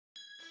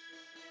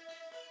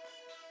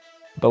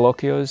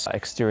Bellocchio's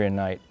Exterior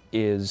Night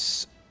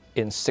is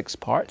in 6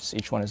 parts,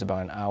 each one is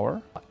about an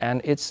hour.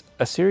 And it's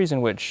a series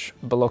in which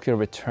Bellocchio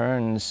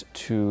returns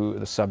to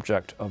the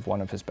subject of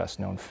one of his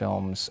best-known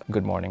films,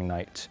 Good Morning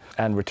Night,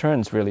 and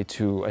returns really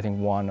to, I think,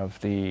 one of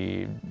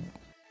the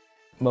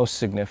most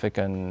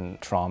significant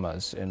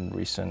traumas in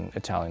recent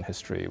Italian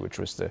history, which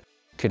was the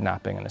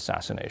kidnapping and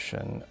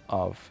assassination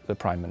of the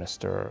Prime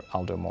Minister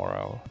Aldo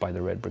Moro by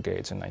the Red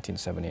Brigades in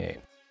 1978.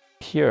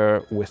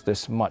 Here, with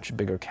this much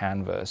bigger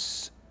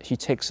canvas, he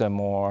takes a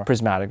more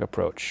prismatic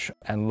approach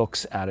and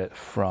looks at it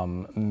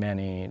from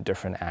many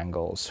different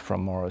angles,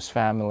 from Moro's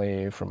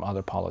family, from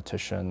other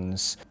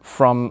politicians,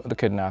 from the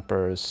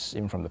kidnappers,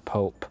 even from the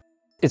Pope.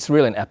 It's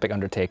really an epic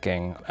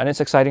undertaking, and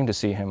it's exciting to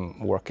see him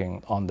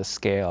working on the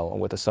scale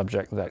with a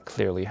subject that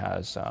clearly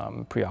has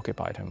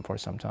preoccupied him for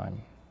some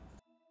time.